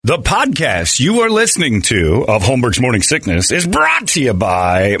The podcast you are listening to of Holmberg's Morning Sickness is brought to you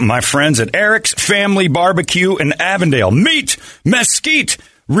by my friends at Eric's Family Barbecue in Avondale. Meet, mesquite,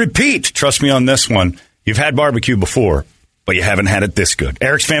 repeat. Trust me on this one. You've had barbecue before, but you haven't had it this good.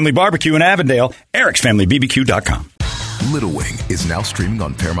 Eric's Family Barbecue in Avondale, ericsfamilybbq.com. Little Wing is now streaming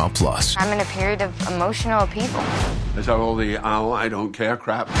on Paramount Plus. I'm in a period of emotional upheaval. Is that all the I don't care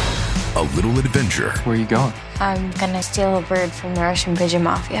crap? A little adventure. Where are you going? I'm gonna steal a bird from the Russian pigeon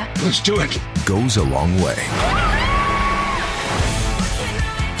mafia. Let's do it. Goes a long way.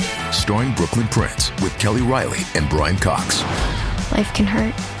 Starring Brooklyn Prince with Kelly Riley and Brian Cox. Life can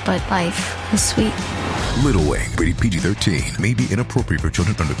hurt, but life is sweet. Little Wing, rated PG-13, may be inappropriate for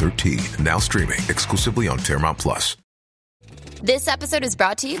children under 13. Now streaming exclusively on Paramount Plus. This episode is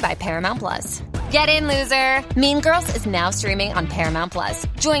brought to you by Paramount Plus. Get in, loser! Mean Girls is now streaming on Paramount Plus.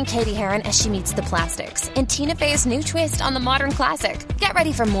 Join Katie Heron as she meets the plastics in Tina Fey's new twist on the modern classic. Get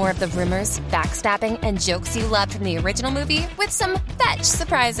ready for more of the rumors, backstabbing, and jokes you loved from the original movie with some fetch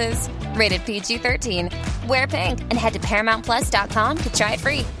surprises. Rated PG-13. Wear pink and head to ParamountPlus.com to try it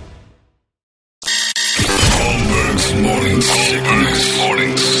free. Holmberg's Morning Sickness.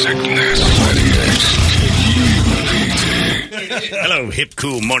 Morning Sickness. 98 Hello, hip,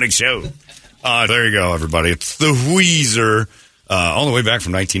 cool morning show. There you go, everybody. It's the Weezer, all the way back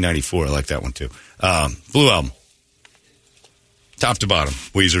from 1994. I like that one, too. Blue Album. Top to bottom.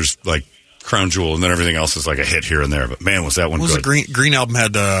 Weezer's like crown jewel, and then everything else is like a hit here and there. But, man, was that one good. What was the Green Album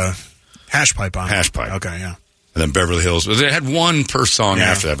had Hash Pipe on it. Hash Pipe. Okay, yeah. And then Beverly Hills. They had one per song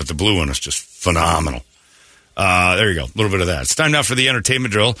after that, but the blue one is just phenomenal. There you go. A little bit of that. It's time now for the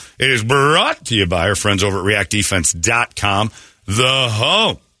entertainment drill. It is brought to you by our friends over at reactdefense.com, the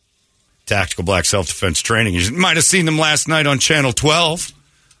home. Tactical Black Self-Defense Training. You might have seen them last night on Channel 12.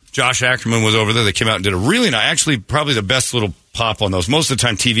 Josh Ackerman was over there. They came out and did a really nice, actually probably the best little pop on those. Most of the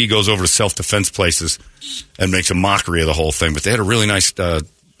time TV goes over to self-defense places and makes a mockery of the whole thing. But they had a really nice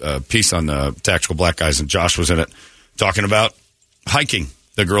piece on the Tactical Black guys, and Josh was in it talking about hiking.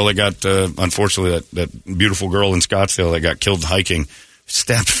 The girl that got, unfortunately, that beautiful girl in Scottsdale that got killed hiking,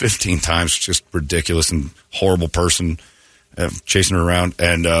 stabbed 15 times, just ridiculous and horrible person, chasing her around.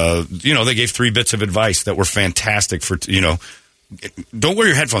 And, they gave 3 bits of advice that were fantastic for, don't wear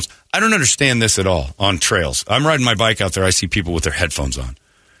your headphones. I don't understand this at all on trails. I'm riding my bike out there. I see people with their headphones on.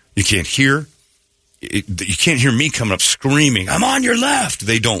 You can't hear. You can't hear me coming up screaming, I'm on your left.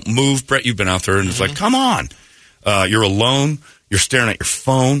 They don't move. Brett, you've been out there, and it's like, come on. You're alone. You're staring at your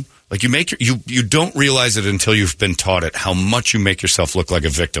phone. Like you don't realize it until you've been taught it, how much you make yourself look like a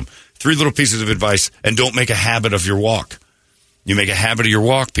victim. 3 little pieces of advice, and don't make a habit of your walk. You make a habit of your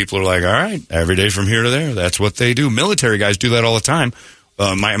walk, people are like, all right, every day from here to there. That's what they do. Military guys do that all the time.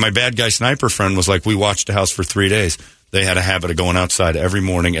 My bad guy sniper friend was like, we watched a house for 3 days. They had a habit of going outside every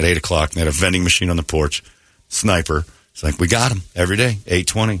morning at 8 o'clock, and they had a vending machine on the porch. Sniper. It's like, we got him every day,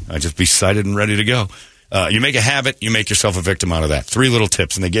 8:20. I'd just be sighted and ready to go. You make a habit, you make yourself a victim out of that. 3 little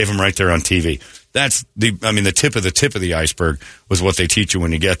tips, and they gave them right there on TV. That's the tip of the iceberg was what they teach you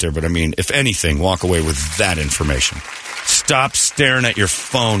when you get there. But, if anything, walk away with that information. Stop staring at your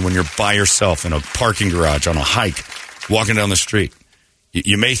phone when you're by yourself in a parking garage, on a hike, walking down the street.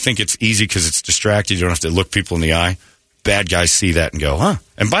 You may think it's easy because it's distracted. You don't have to look people in the eye. Bad guys see that and go, huh?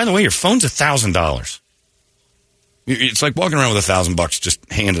 And by the way, your phone's $1,000. It's like walking around with $1,000 just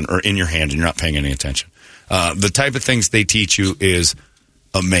in your hand and you're not paying any attention. The type of things they teach you is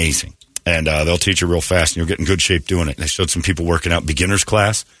amazing. And they'll teach you real fast, and you'll get in good shape doing it. They showed some people working out beginners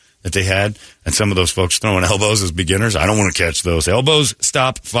class that they had, and some of those folks throwing elbows as beginners. I don't want to catch those. Elbows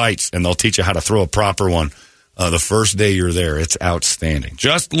stop fights, and they'll teach you how to throw a proper one the first day you're there. It's outstanding.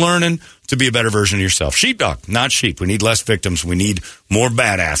 Just learning to be a better version of yourself. Sheepdog, not sheep. We need less victims. We need more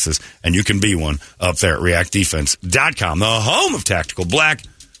badasses, and you can be one up there at reactdefense.com, the home of Tactical Black.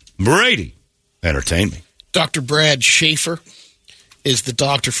 Brady, entertain me. Dr. Brad Schaefer is the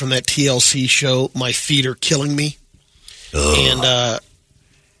doctor from that TLC show, My Feet Are Killing Me. Ugh. And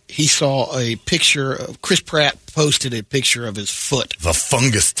he saw a picture of Chris Pratt posted a picture of his foot. The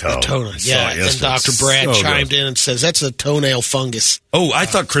fungus toe. Yeah, and Dr. Brad chimed in and says, that's a toenail fungus. Oh, I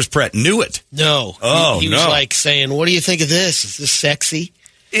thought Chris Pratt knew it. No. Oh, he was like saying, what do you think of this? Is this sexy?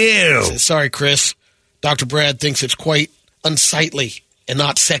 Ew. Said, sorry, Chris. Dr. Brad thinks it's quite unsightly and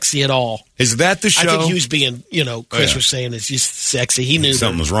not sexy at all. Is that the show? I think he was being, Chris was saying it's just sexy. He knew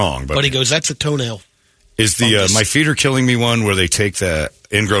something was wrong. But he goes, that's a toenail. Is the My Feet Are Killing Me one where they take the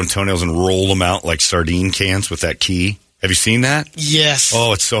ingrown toenails and roll them out like sardine cans with that key? Have you seen that? Yes.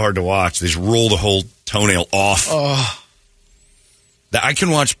 Oh, it's so hard to watch. They just roll the whole toenail off. Oh. I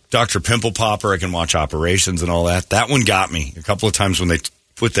can watch Dr. Pimple Popper. I can watch Operations and all that. That one got me a couple of times when they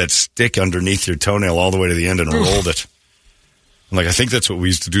put that stick underneath your toenail all the way to the end and rolled it. I'm like, I think that's what we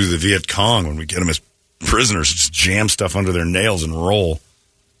used to do to the Viet Cong when we get them as prisoners. Just jam stuff under their nails and roll.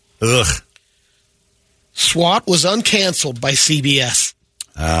 Ugh. SWAT was uncanceled by CBS.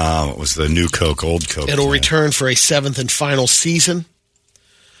 It was the new Coke, old Coke. It'll return for a 7th and final season,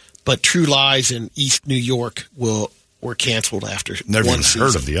 but True Lies in East New York were canceled after Never one even season.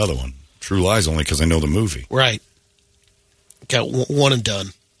 heard of the other one. True Lies only because I know the movie. Right. Got one and done.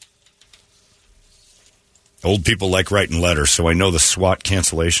 Old people like writing letters, so I know the SWAT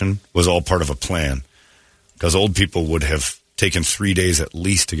cancellation was all part of a plan. Because old people would have taken 3 days at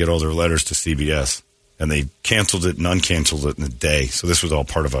least to get all their letters to CBS. And they canceled it and uncanceled it in a day. So this was all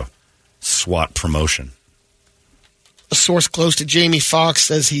part of a SWAT promotion. A source close to Jamie Foxx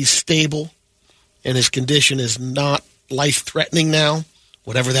says he's stable and his condition is not life-threatening now,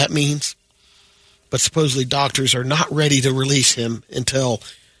 whatever that means. But supposedly doctors are not ready to release him until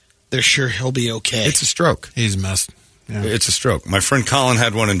they're sure he'll be okay. It's a stroke. He's messed. Yeah. It's a stroke. My friend Colin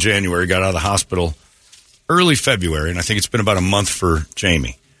had one in January, got out of the hospital early February, and I think it's been about a month for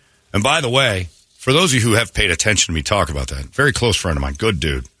Jamie. And by the way, for those of you who have paid attention to me talk about that, very close friend of mine, good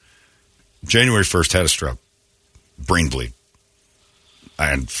dude, January 1st had a stroke, brain bleed.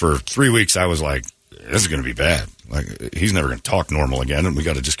 And for 3 weeks, I was like, this is going to be bad. Like, he's never going to talk normal again, and we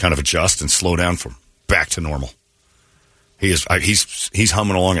got to just kind of adjust and slow down from back to normal. He's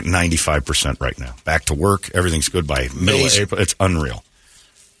humming along at 95% right now. Back to work. Everything's good by middle of April. It's unreal.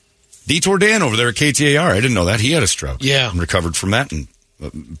 Detour Dan over there at KTAR. I didn't know that. He had a stroke. Yeah. And recovered from that in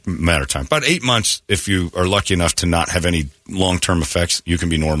a matter of time. About 8 months, if you are lucky enough to not have any long-term effects, you can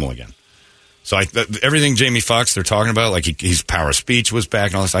be normal again. So everything Jamie Foxx they're talking about, like his power of speech was back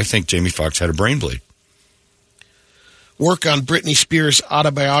and all this, I think Jamie Foxx had a brain bleed. Work on Britney Spears'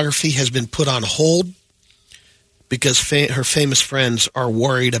 autobiography has been put on hold because her famous friends are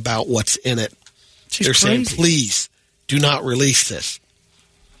worried about what's in it. They're saying, please, do not release this.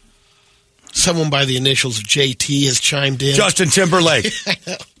 Someone by the initials of JT has chimed in. Justin Timberlake. I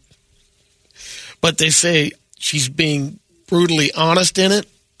know. But they say she's being brutally honest in it,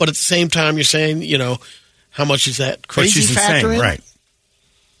 but at the same time you're saying, how much is that crazy factor insane, in? right.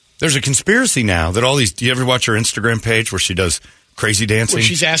 There's a conspiracy now that all these... Do you ever watch her Instagram page where she does crazy dancing? Where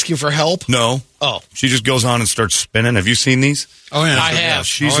she's asking for help? No. Oh. She just goes on and starts spinning. Have you seen these? Oh, yeah. I have.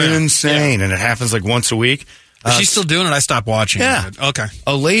 She's insane, and it happens like once a week. Is she still doing it? I stopped watching. Yeah. Okay.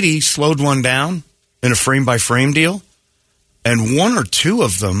 A lady slowed one down in a frame-by-frame deal, and one or two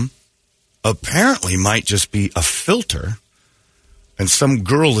of them apparently might just be a filter, and some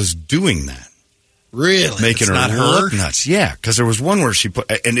girl is doing that. Really? Making her look nuts. Yeah, because there was one where she put,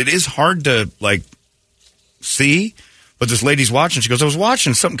 and it is hard to, see, but this lady's watching. She goes, I was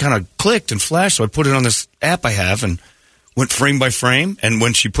watching, something kind of clicked and flashed, so I put it on this app I have and went frame by frame, and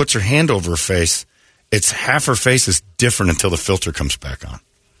when she puts her hand over her face, it's half her face is different until the filter comes back on.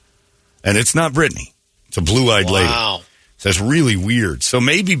 And it's not Britney. It's a blue-eyed lady. Wow. So it's really weird. So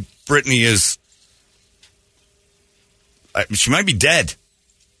maybe Britney is, she might be dead.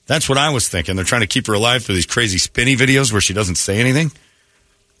 That's what I was thinking. They're trying to keep her alive through these crazy spinny videos where she doesn't say anything.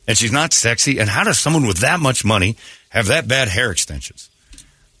 And she's not sexy. And how does someone with that much money have that bad hair extensions?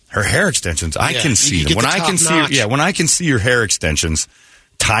 Her hair extensions, I can see them. When I can see your hair extensions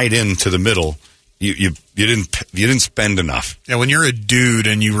tied into the middle, you didn't spend enough. Yeah, when you're a dude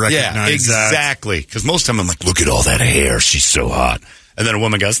and you recognize that. Exactly. Because most of the time I'm like, look at all that hair. She's so hot. And then a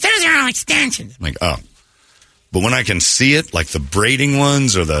woman goes, those are all extensions. I'm like, oh. But when I can see it, like the braiding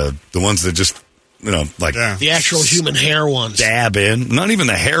ones or the ones that just, the actual human hair ones. Dab in. Not even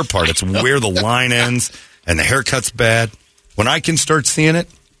the hair part. It's where the line ends and the haircut's bad. When I can start seeing it,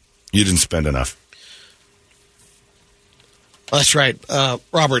 you didn't spend enough. That's right.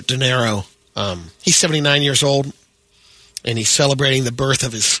 Robert DeNiro. He's 79 years old, and he's celebrating the birth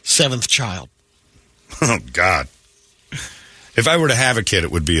of his 7th child. Oh, God. If I were to have a kid,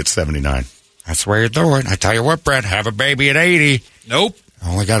 it would be at 79. That's the way you do it. I tell you what, Brett, have a baby at 80. Nope.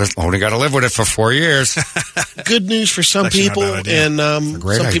 Only got to live with it for 4 years. Good news for some people, and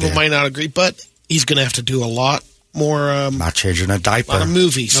some people might not agree, but he's going to have to do a lot more. Not changing a diaper. A lot of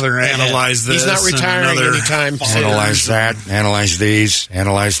movies. Another analyze this. He's not retiring anytime soon. Analyze that. Analyze these.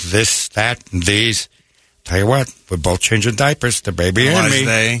 Analyze this, that, and these. Tell you what, we're both changing diapers. The baby and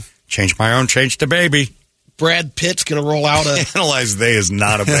me. Change my own. Change the baby. Brad Pitt's going to roll out a... Analyze they is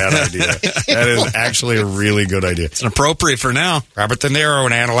not a bad idea. That is actually a really good idea. It's appropriate for now. Robert De Niro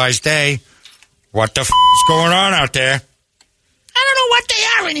and Analyze Day. What the is going on out there? I don't know what they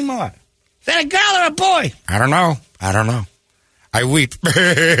are anymore. Is that a girl or a boy? I don't know. I weep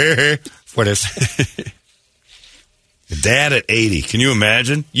for this. Dad at 80. Can you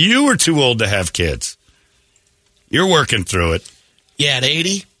imagine? You were too old to have kids. You're working through it. Yeah, at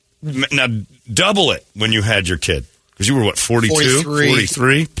 80? Now, double it when you had your kid. Because you were, what, 42?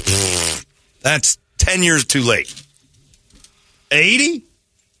 43? That's 10 years too late. 80?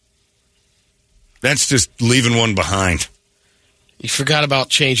 That's just leaving one behind. You forgot about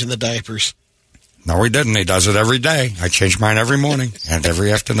changing the diapers. No, he didn't. He does it every day. I change mine every morning and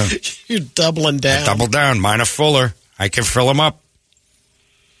every afternoon. You're doubling down. I double down. Mine are fuller. I can fill them up.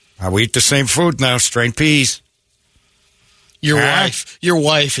 We eat the same food now, strained peas. Your wife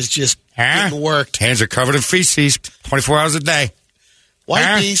is just getting worked. Hands are covered in feces 24 hours a day.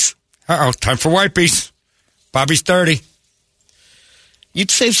 Whiteys. Uh-oh, time for whiteys. Bobby's 30.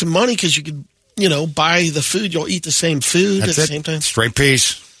 You'd save some money because you could, buy the food. You'll eat the same food at the same time. Straight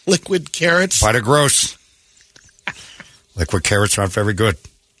peas. Liquid carrots. Buy the gross. Liquid carrots aren't very good.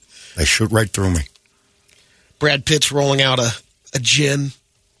 They shoot right through me. Brad Pitt's rolling out a gin,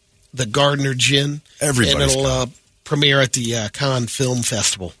 the Gardner gin. Everybody's and it'll premiere at the Cannes Film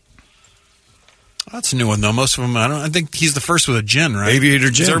Festival. That's a new one, though. Most of them, I think he's the first with a gin, right? Aviator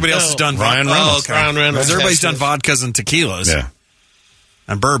gin. Everybody else has done Ryan Reynolds. Okay. Ryan Reynolds. Everybody's done vodkas and tequilas. Yeah.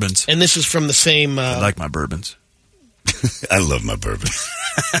 And bourbons. And this is from the same... I like my bourbons. I love my bourbon.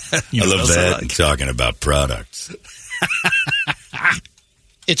 I love that. Talking about products.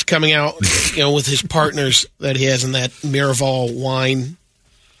 It's coming out, with his partners that he has in that Miraval wine.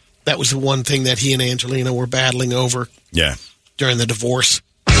 That was the one thing that he and Angelina were battling over. Yeah. During the divorce.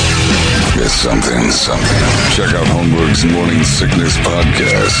 It's something. Check out Holmberg's Morning Sickness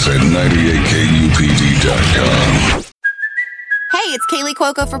Podcast at 98kupd.com. Hey, it's Kaylee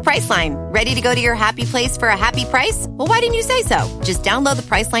Cuoco for Priceline. Ready to go to your happy place for a happy price? Well, why didn't you say so? Just download the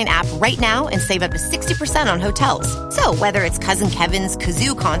Priceline app right now and save up to 60% on hotels. So whether it's Cousin Kevin's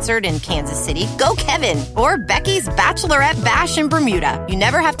Kazoo Concert in Kansas City, go Kevin, or Becky's Bachelorette Bash in Bermuda, you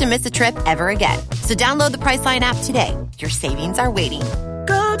never have to miss a trip ever again. So download the Priceline app today. Your savings are waiting.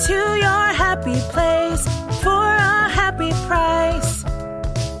 Go to your happy place for a happy price.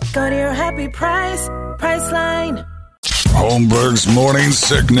 Go to your happy price, Priceline. Holmberg's Morning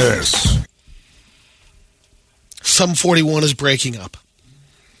Sickness. Sum 41 is breaking up.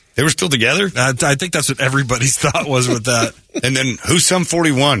 They were still together? I think that's what everybody's thought was with that. And then who's Sum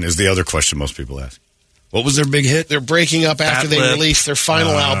 41 is the other question most people ask. What was their big hit? They're breaking up after they released their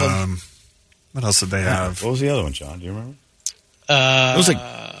final album. What else did they have? What was the other one, John? Do you remember? It was like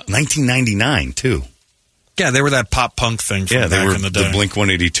 1999, too. Yeah, they were that pop punk thing from back in the day. The Blink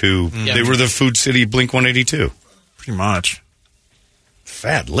 182. Mm-hmm. They were the Food City Blink 182. Pretty much.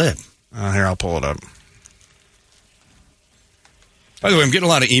 Fat lip. Here, I'll pull it up. By the way, I'm getting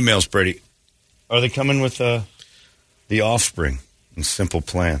a lot of emails, Brady. Are they coming with The Offspring and Simple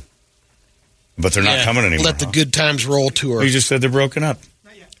Plan? But they're not coming anymore. Let the Good Times Roll tour. You just said they're broken up.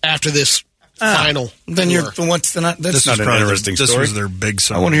 After this final. Then tour. That's not an interesting story. This was their big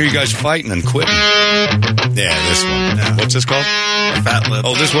song. I want to hear you guys fighting and quitting. Yeah, this one. Yeah. What's this called? Fat Lip.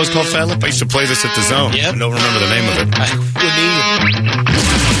 Oh, this was called Fat Lip? I used to play this at the Zone. Yep. I don't remember the name of it. I wouldn't either.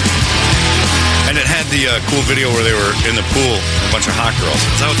 And it had the cool video where they were in the pool, a bunch of hot girls.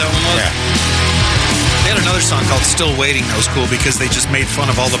 Is that what that one was? Yeah. They had another song called Still Waiting that was cool because they just made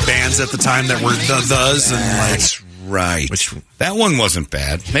fun of all the bands at the time that were thes and That's right. That one wasn't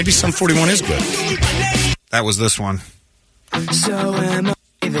bad. Maybe Sum 41 is good. That was this one. So am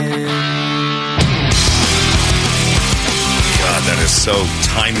I then. God, that is so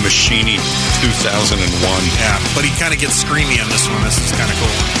time machiney 2001. Yeah, but he kind of gets screamy on this one. This is kind of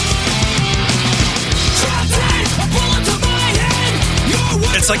cool.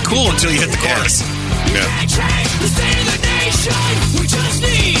 It's like cool until you hit the chorus. Yeah.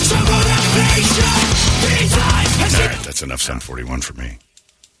 All right, that's enough Sum 41 for me.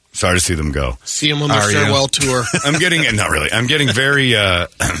 Sorry to see them go. See them on their farewell tour. I'm getting, not really, I'm getting very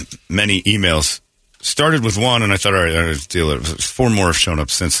many emails. Started with one, and I thought, all right, I'll deal it. 4 more have shown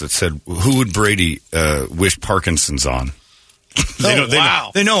up since that said, who would Brady wish Parkinsons on?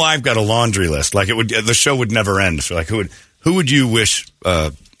 Wow. They know I've got a laundry list. Like, the show would never end. So, like, who would you wish,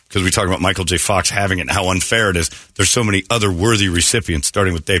 because we talk about Michael J. Fox having it and how unfair it is. There's so many other worthy recipients,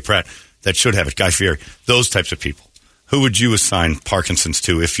 starting with Dave Pratt, that should have it. Guy Fieri. Those types of people. Who would you assign Parkinson's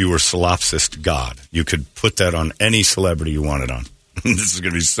to if you were solipsist God? You could put that on any celebrity you wanted on. This is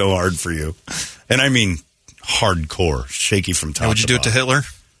going to be so hard for you. And I mean hardcore, shaky from top to bottom. Would you do it to Hitler?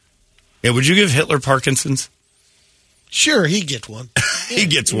 Yeah, would you give Hitler Parkinson's? Sure, he'd get one. He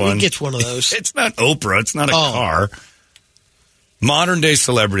gets one. He gets one of those. It's not Oprah. It's not a car. Modern day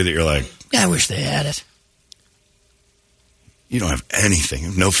celebrity that you're like, I wish they had it. You don't have anything. You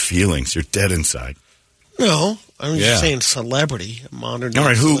have no feelings. You're dead inside. No. I'm just saying celebrity, modern. All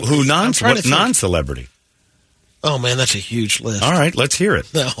right, who non-celebrity? Oh, man, that's a huge list. All right, let's hear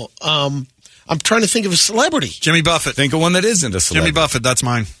it. No, I'm trying to think of a celebrity. Jimmy Buffett. Think of one that isn't a celebrity. Jimmy Buffett, that's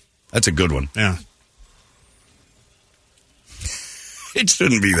mine. That's a good one. Yeah. It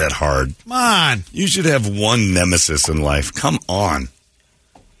shouldn't be that hard. Come on. You should have one nemesis in life. Come on.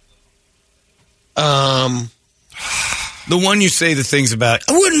 The one you say the things about,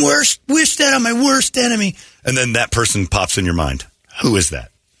 I wouldn't wish that on my worst enemy. And then that person pops in your mind. Who is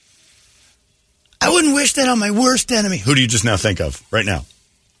that? I wouldn't wish that on my worst enemy. Who do you just now think of right now?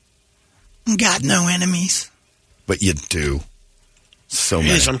 Got no enemies. But you do. So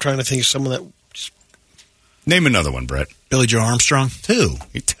many. I'm trying to think of someone that... Name another one, Brett. Billy Joe Armstrong. Two.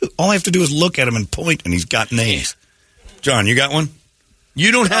 All I have to do is look at him and point, and he's got names. John, you got one?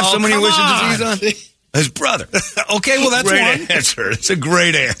 You don't have somebody who wishes disease on? His brother. Okay, well, that's great one. Answer. It's a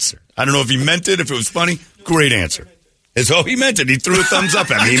great answer. I don't know if he meant it, if it was funny. Great answer. He meant it. He threw a thumbs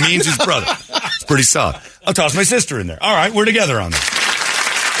up at me. He means his brother. It's pretty solid. I'll toss my sister in there. All right, we're together on that.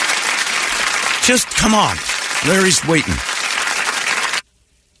 Just come on. Larry's waiting.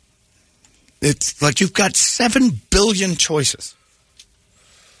 It's like you've got 7 billion choices.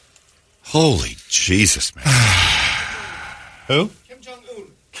 Holy Jesus, man. Who?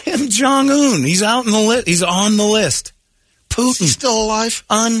 Kim Jong-un. He's out in the list. He's on the list. Putin. He's still alive?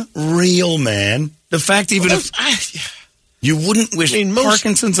 Unreal, man. The fact even if you wouldn't wish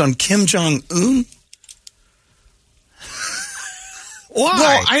Parkinson's on Kim Jong-un?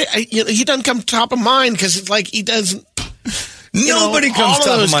 Why? Well, he doesn't come top of mind because it's like he doesn't. Nobody comes all top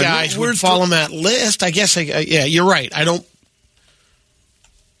of those of mind. guys would fall on that list. I guess. Yeah, you're right. I don't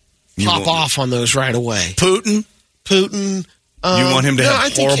pop off on those right away. Putin. You want him to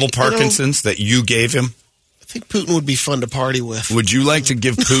have horrible Parkinson's that you gave him? I think Putin would be fun to party with. Would you like to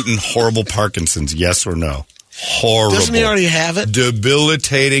give Putin horrible Parkinson's? Yes or no? Horrible. Doesn't he already have it?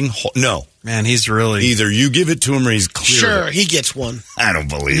 Debilitating. No. Man, he's really... Either you give it to him or he's clear. Sure, he gets one. I don't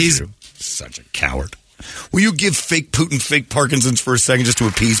believe you. Such a coward. Will you give fake Putin fake Parkinson's for a second just to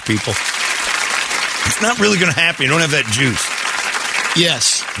appease people? It's not really going to happen. You don't have that juice.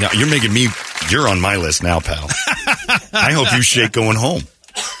 Yes. Now, you're on my list now, pal. I hope you shake going home.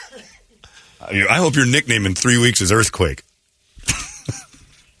 I hope your nickname in 3 weeks is Earthquake.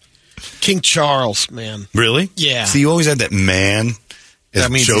 King Charles, man. Really? Yeah. See, you always had that man. That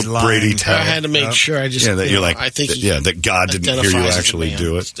means joke Brady tell. I had to make sure. I just that you're like, I think that God didn't hear you actually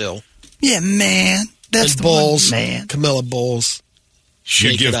do it. Still, yeah, man. That's the Bowles, one, man. Camilla Bowles.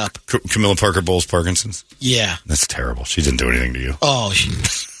 Shake it up. Camilla Parker Bowles Parkinson's? Yeah. That's terrible. She didn't do anything to you. Oh,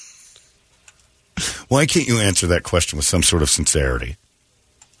 Why can't you answer that question with some sort of sincerity?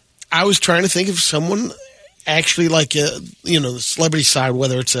 I was trying to think of someone actually like, the celebrity side,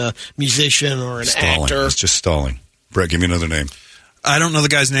 whether it's a musician or an actor. It's just stalling. Brett, give me another name. I don't know the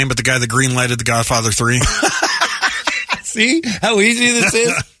guy's name, but the guy that green-lighted The Godfather 3. See how easy this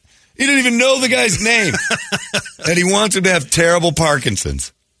is? He didn't even know the guy's name. And he wants him to have terrible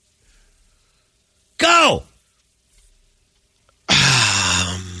Parkinson's. Go!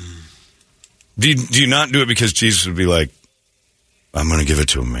 Do you not do it because Jesus would be like, I'm going to give it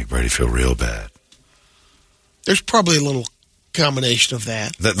to him and make Brady feel real bad? There's probably a little combination of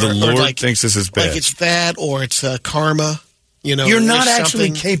that. That the Lord thinks this is bad. Like it's that or it's karma. You're not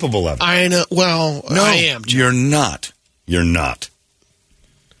actually capable of it. I know. Well, no, I am. You're not. You're not.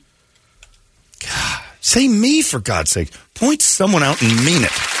 God, say me, for God's sake. Point someone out and mean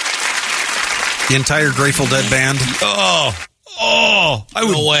it. The entire Grateful Dead band.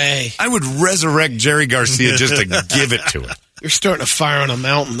 No way. I would resurrect Jerry Garcia just to give it to him. You're starting a fire on a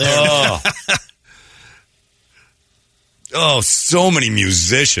mountain there. So many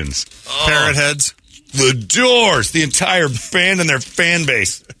musicians. Parrot Heads. The Doors. The entire band and their fan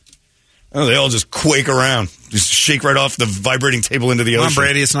base. Oh, they all just quake around. Just shake right off the vibrating table into the ocean. Come on,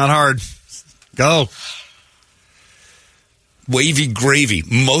 Brady. It's not hard. Go. Wavy Gravy.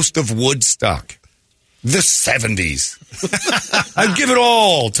 Most of Woodstock. The 70s. I'd give it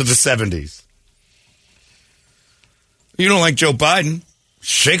all to the 70s. You don't like Joe Biden?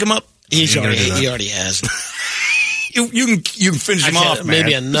 Shake him up. He already has. You can finish him off, man.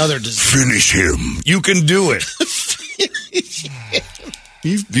 Maybe another disease. Finish him. You can do it.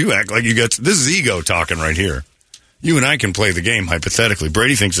 You act like you got... This is ego talking right here. You and I can play the game, hypothetically.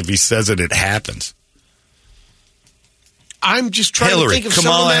 Brady thinks if he says it, it happens. I'm just trying Hillary, to think of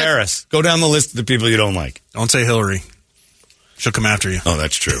Kamala Harris. Go down the list of the people you don't like. Don't say Hillary. She'll come after you. Oh,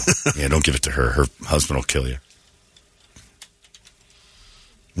 that's true. Yeah, don't give it to her. Her husband will kill you.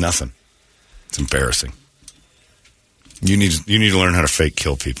 Nothing. It's embarrassing. You need to learn how to fake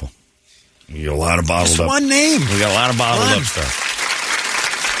kill people. You got a lot of bottled Just up. one name. We got a lot of bottled One. up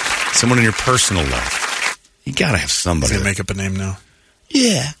stuff. Someone in your personal life. You got to have somebody. He's going to make up a name now.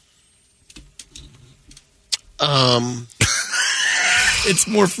 Yeah. It's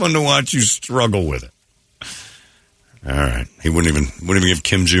more fun to watch you struggle with it. All right. He wouldn't even give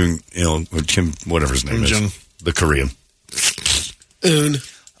Kim Jong, Kim, whatever his name is, the Korean. Un.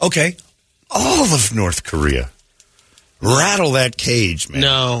 Okay. All of North Korea. Rattle that cage, man.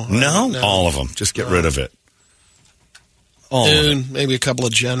 No. All of them. Just get rid of it. All of it. Maybe a couple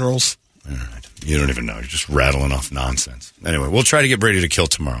of generals. All right. You don't even know. You're just rattling off nonsense. Anyway, we'll try to get Brady to kill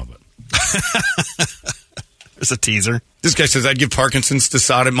tomorrow. But There's a teaser. This guy says, I'd give Parkinsons to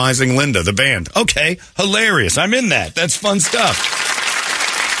sodomizing Linda, the band. Okay. Hilarious. I'm in that. That's fun stuff.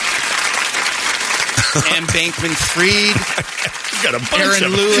 Sam Bankman-Fried. Got a bunch Aaron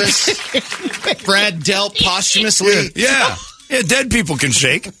of Lewis. Brad Delp posthumously. Yeah. Dead people can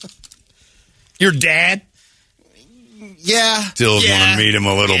shake. Your dad? Yeah. Still want to meet him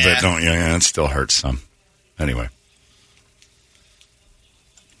a little bit, don't you? Yeah, it still hurts some. Anyway,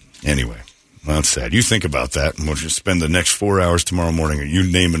 well, it's sad. You think about that, and we'll just spend the next 4 hours tomorrow morning you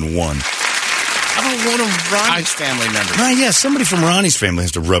naming one. How about one of Ronnie's family members? Right, yeah, somebody from Ronnie's family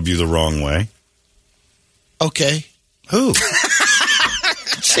has to rub you the wrong way. Okay. Who? Not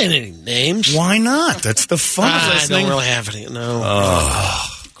saying any names. Why not? That's the fun of I listening. don't really have any. No.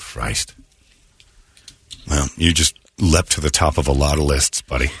 Oh, Christ. Well, you just leapt to the top of a lot of lists,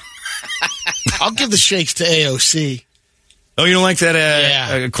 buddy. I'll give the shakes to AOC. Oh, you don't like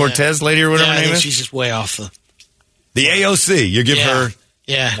that Cortez lady or whatever her I name think is? she's just way off the AOC. You give her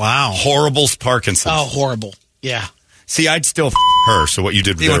wow horrible Parkinsons. Oh, horrible. Yeah. See, I'd still her, so what you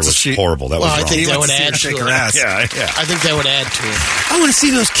did there was horrible. That was wrong. I think that would add to her it. ass. Yeah. I think that would add to it. I want to see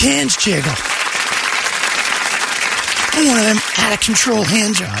those cans jiggle. I want them out of control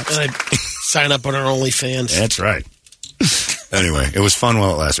hand jobs. And I'd sign up on our OnlyFans. That's right. Anyway, it was fun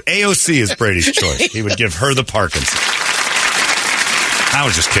while it lasted. AOC is Brady's choice. He would give her the Parkinsons. I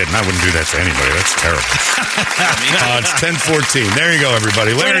was just kidding. I wouldn't do that to anybody. That's terrible. It's 10:14. There you go,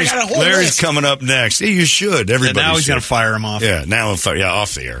 everybody. Larry's coming up next. Yeah, you should. Everybody. And now he's going to fire him off. Yeah, now off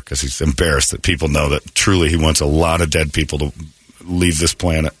the air because he's embarrassed that people know that truly he wants a lot of dead people to leave this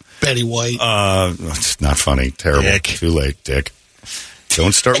planet. Betty White. It's not funny. Terrible. Dick. Too late, Dick.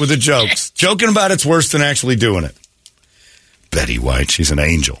 Don't start with the jokes. Joking about it's worse than actually doing it. Betty White, she's an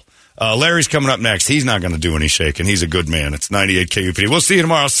angel. Larry's coming up next. He's not going to do any shaking. He's a good man. It's 98 KUPD. We'll see you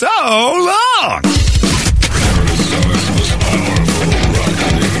tomorrow. So long!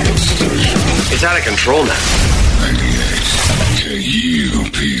 It's out of control now. 98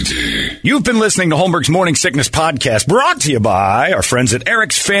 KUPD. You've been listening to Holmberg's Morning Sickness Podcast, brought to you by our friends at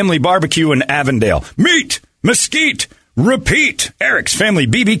Eric's Family Barbecue in Avondale. Meet, mesquite, repeat.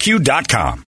 Eric'sFamilyBBQ.com.